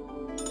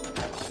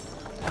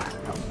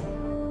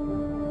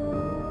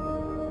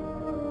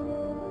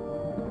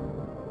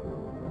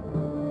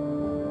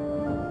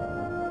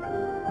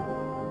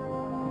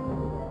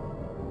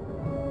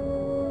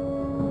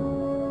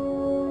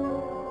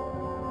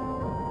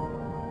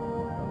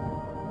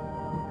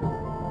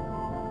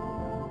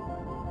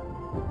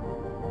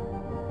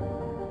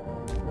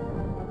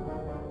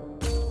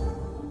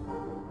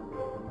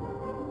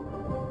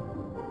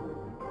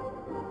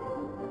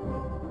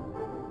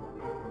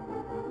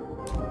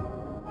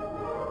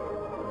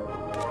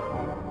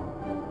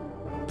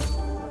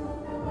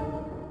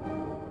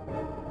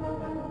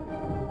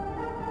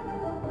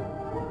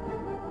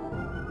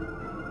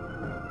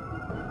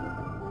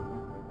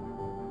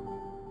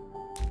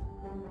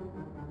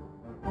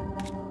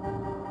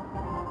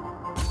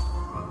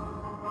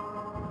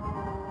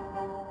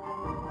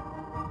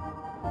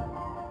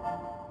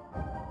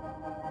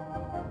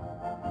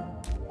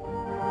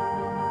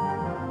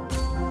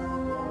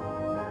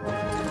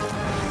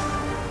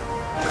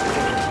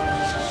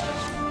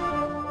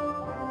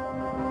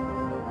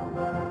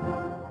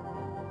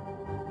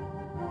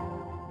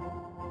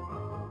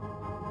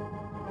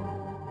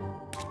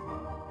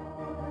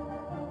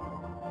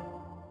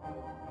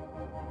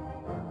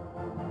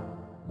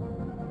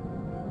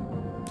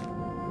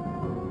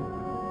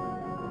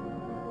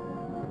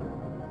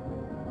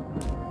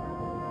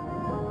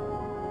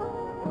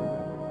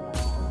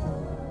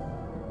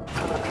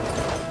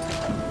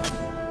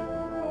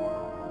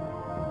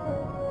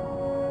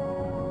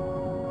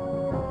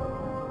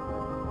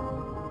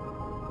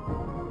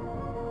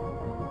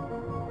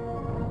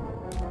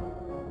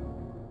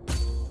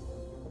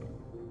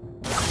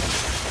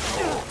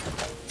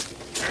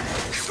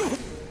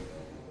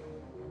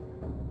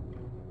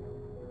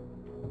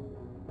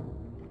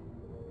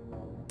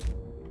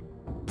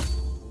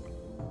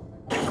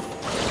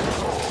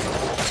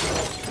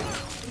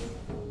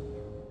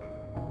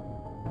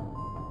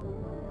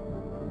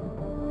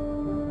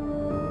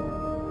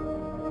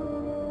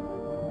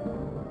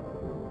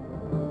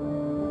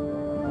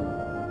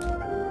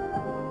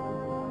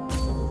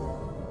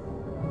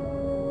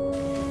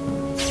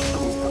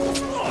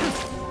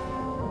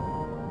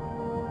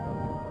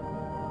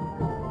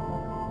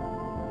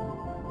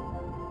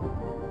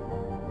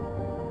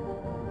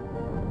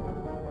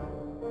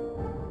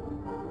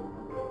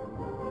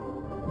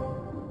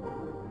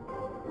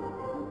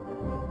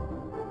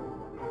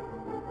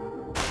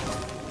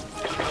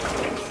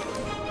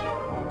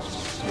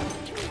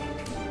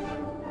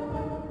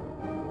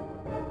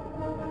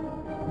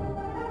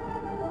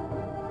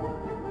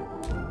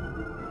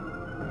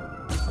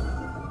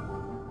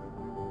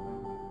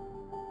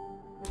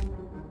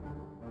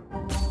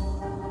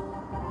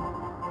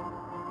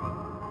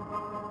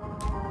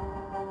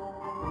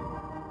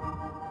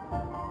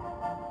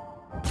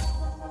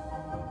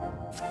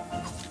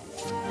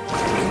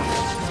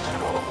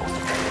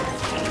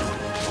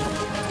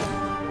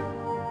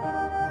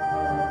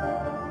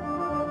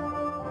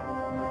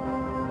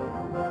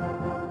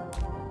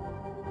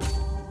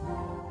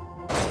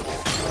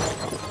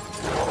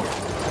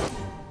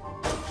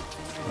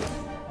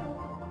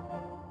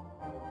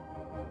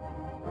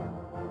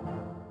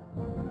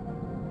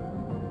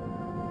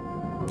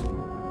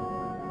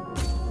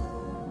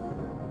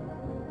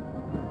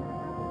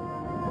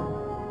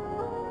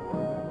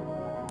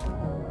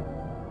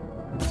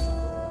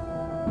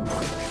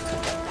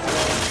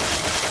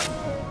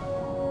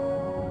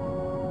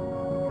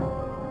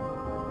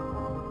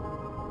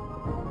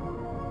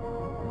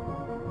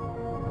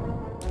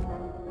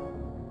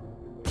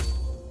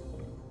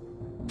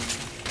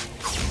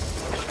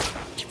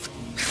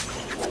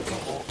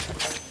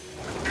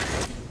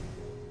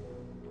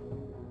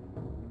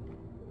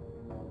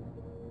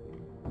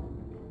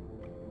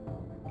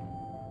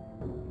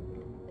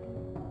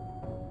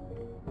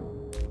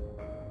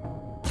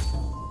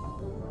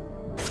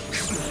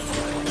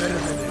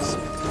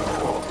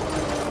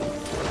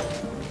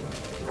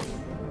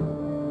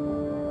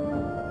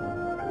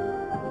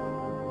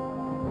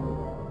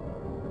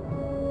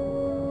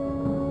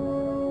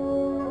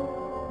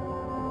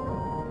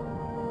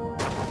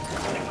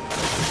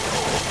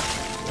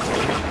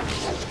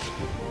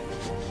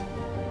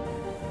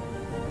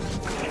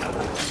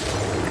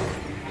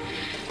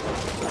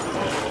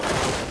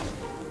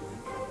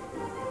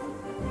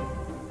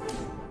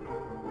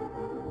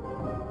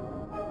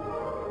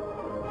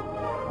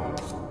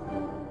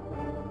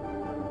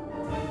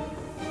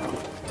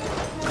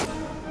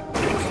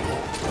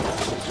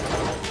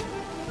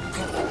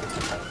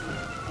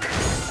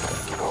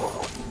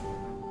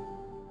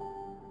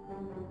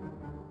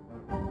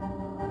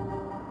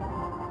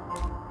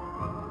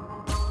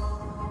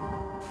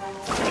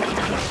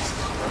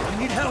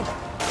 need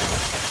help!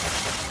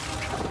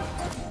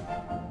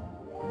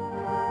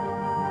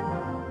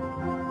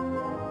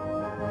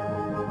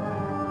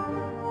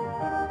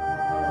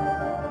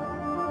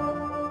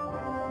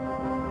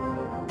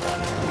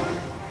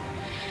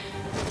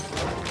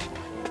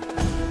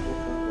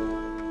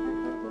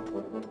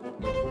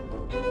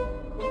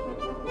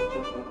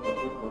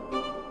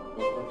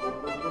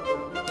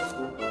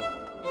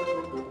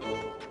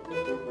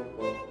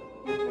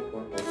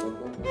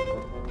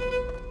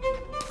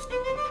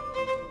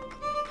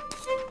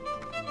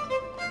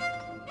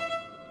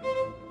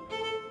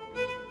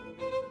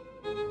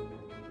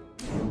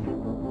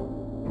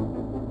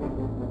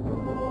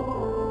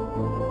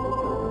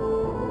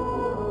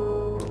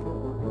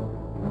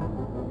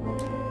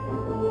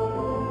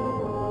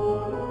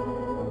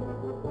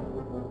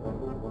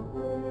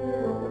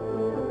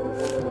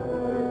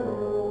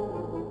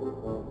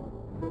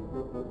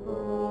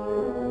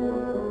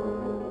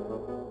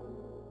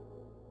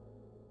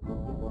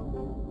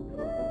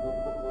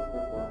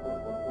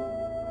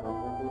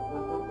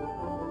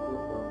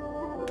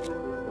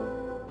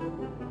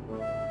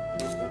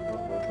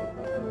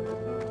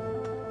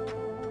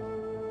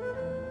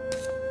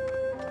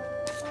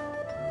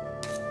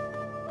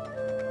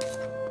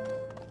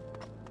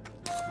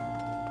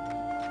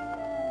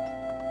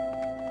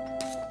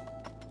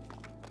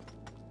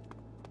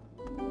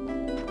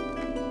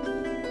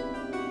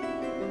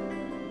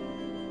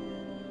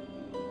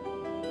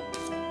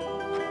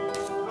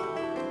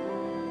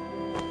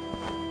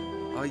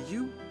 Are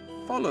you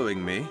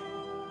following me?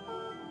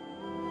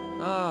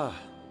 Ah,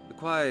 the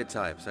quiet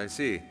types, I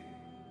see.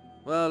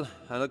 Well,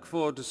 I look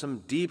forward to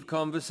some deep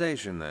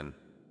conversation then.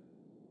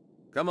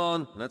 Come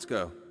on, let's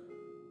go.